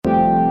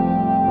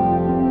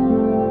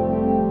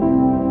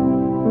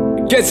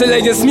Get to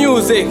Legends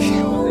Music.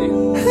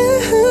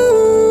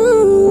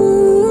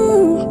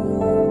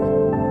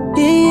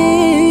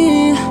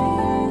 Yeah.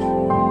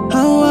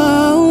 Oh,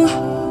 oh.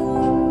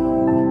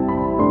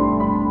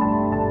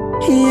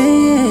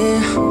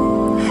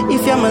 Yeah.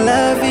 If you're my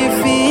love,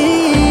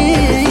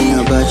 everything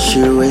about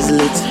you is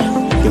lit.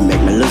 You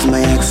make me lose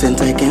my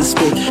accent, I can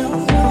speak.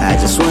 I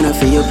just wanna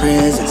feel your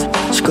presence.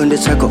 Chikonde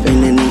chako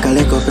ine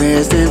ningaleko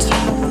present.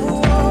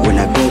 When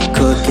I bake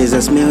cookies, I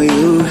smell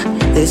you.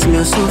 They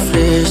smell so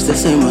fresh, the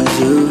same as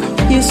you.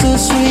 You're so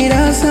sweet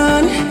as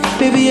honey.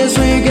 Baby, I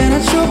swear you're gonna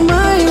choke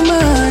my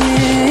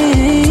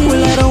money.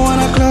 Well, I don't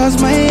wanna close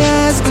my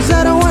eyes, cause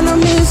I don't wanna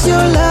miss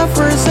your love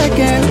for a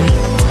second.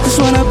 Just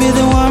wanna be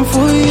the one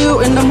for you,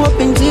 and I'm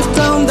hoping deep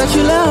down that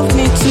you love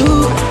me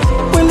too.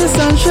 When the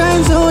sun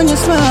shines on your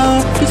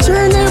smile, you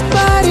turn your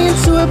body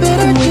into a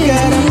better day. We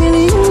got a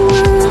million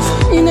words,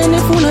 in any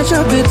phone I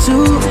chop it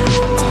too.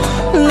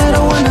 And I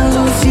don't wanna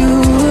lose you.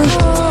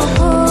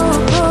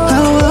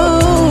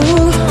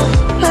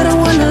 I don't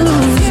wanna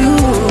lose you.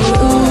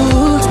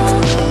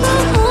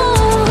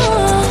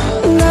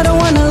 And I don't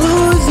wanna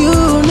lose you,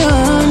 no,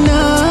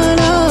 no,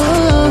 no.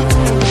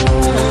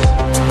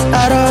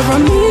 Out of a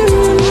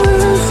million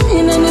words,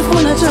 in any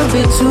phone I chop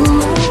it too.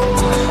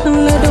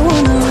 And I don't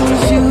wanna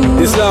lose you.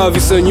 This love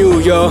is so new,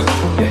 yo.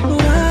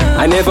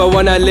 I never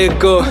wanna let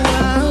go.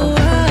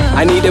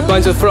 I need a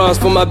bunch of flowers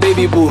for my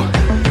baby boo.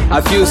 I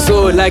feel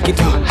so lucky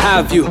to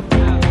have you.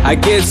 I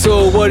get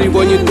so worried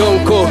when you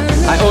don't call.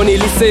 I only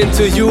listen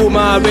to you,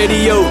 my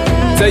radio.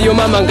 Tell your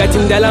mama ngati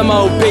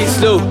my pay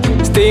slow.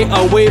 Staying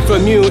away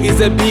from you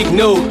is a big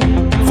no.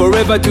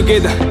 Forever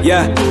together,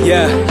 yeah,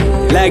 yeah.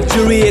 Like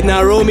Juliet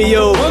and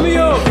Romeo.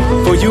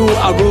 For you,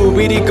 I will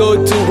really go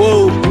to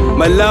war.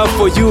 My love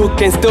for you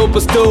can stop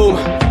a storm.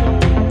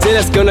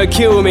 Jealous gonna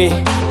kill me.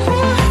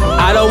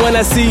 I don't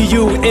wanna see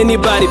you,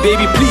 anybody,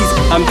 baby, please.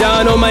 I'm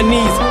down on my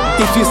knees.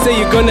 If you say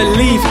you're gonna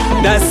leave,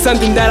 that's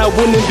something that I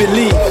wouldn't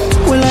believe.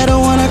 Well, I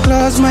don't wanna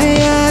close my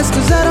eyes,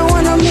 cause I don't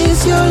wanna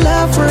miss your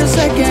love for a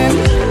second.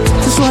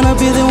 Just wanna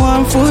be the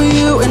one for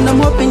you, and I'm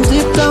hoping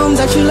deep down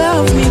that you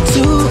love me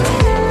too.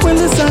 When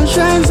the sun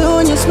shines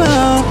on your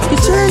smile, you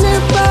turn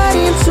your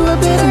body into a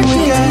better day.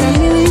 We got a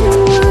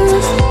million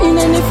words, in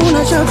any phone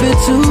I chop it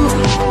too.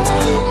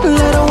 And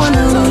I don't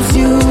wanna lose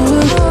you.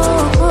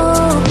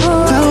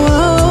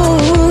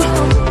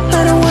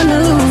 I don't wanna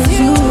lose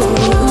you.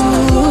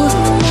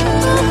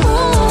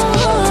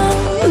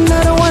 And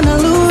I don't wanna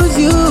lose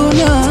you,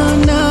 no,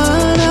 no,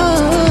 no.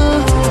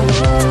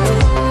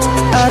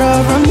 Out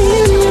of a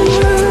million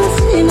words,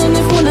 in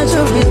any phone I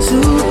chop it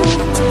too.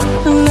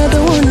 And I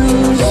don't wanna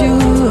lose you.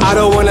 I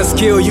don't wanna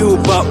scare you,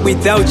 but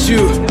without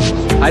you,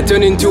 I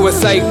turn into a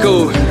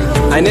psycho.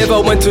 I never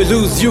want to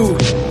lose you.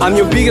 I'm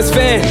your biggest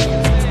fan.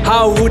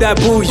 How would I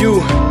boo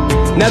you?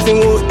 Nothing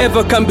will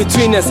ever come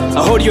between us.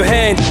 I hold your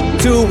hand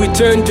till we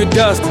turn to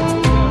dust.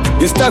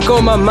 You're stuck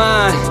on my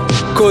mind,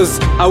 cause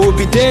I will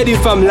be dead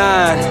if I'm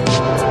lying.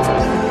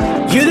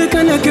 You're the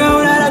kind of girl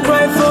that I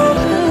cry for.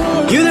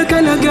 You're the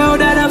kind of girl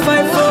that I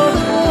fight for.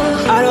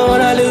 I don't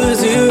wanna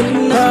lose you,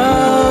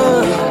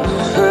 no.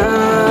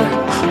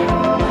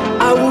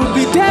 I will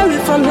be dead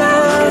if I'm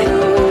lying.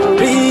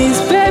 Please,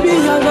 baby,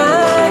 you're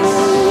mine.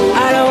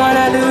 I don't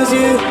wanna lose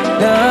you,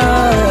 no.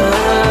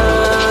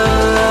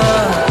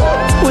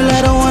 Well,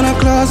 I don't wanna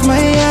close my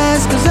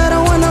eyes, cause I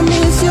don't wanna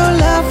miss your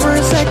love for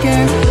a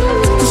second.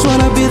 Just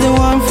wanna be the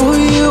one for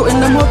you,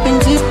 and I'm hoping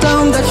deep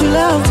down that you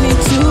love me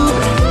too.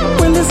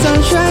 When the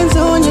sun shines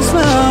on your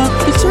smile,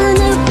 you turn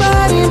your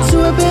body into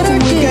a better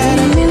day. We got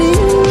a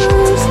million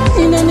words,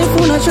 in any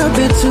phone I chop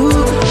it too.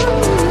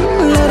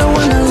 And I don't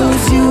wanna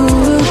lose you.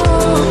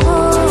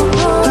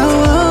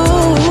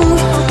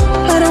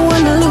 I don't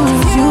wanna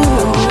lose you.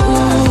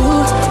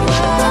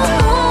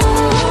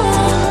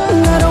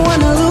 And I don't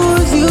wanna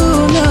lose you,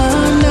 no,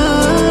 no,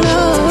 no.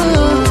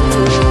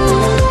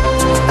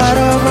 Out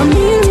of a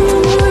million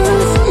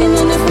words, in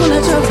any phone I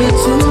chop it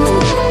too.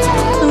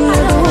 And I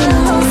don't wanna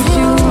lose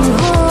you.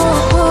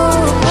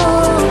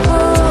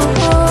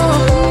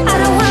 I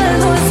don't wanna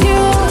lose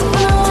you.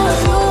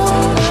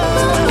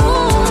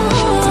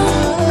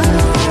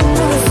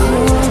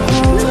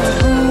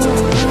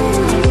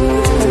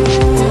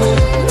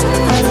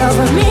 Out of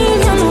a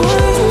million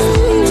words,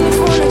 in any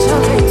phone I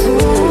chop it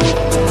too.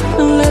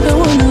 And I don't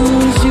wanna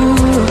lose you.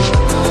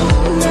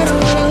 And I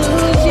don't wanna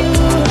lose you.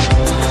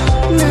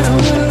 And I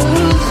don't wanna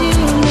lose you,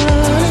 no,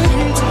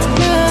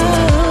 no.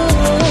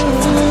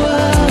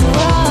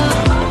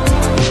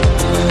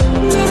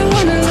 And I don't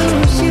wanna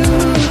lose you.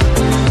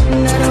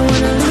 And I don't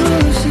wanna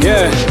lose you.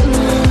 Yeah,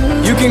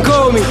 you can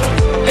call me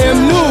M.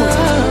 Louie,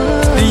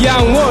 the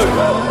young one.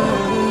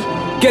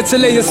 Get to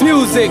Legends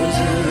Music. I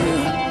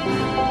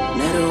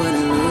don't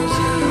wanna lose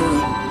you.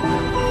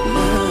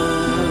 No.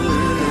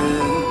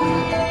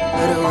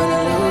 I don't wanna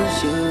lose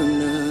you,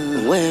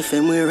 no. Where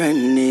FM we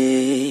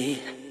running?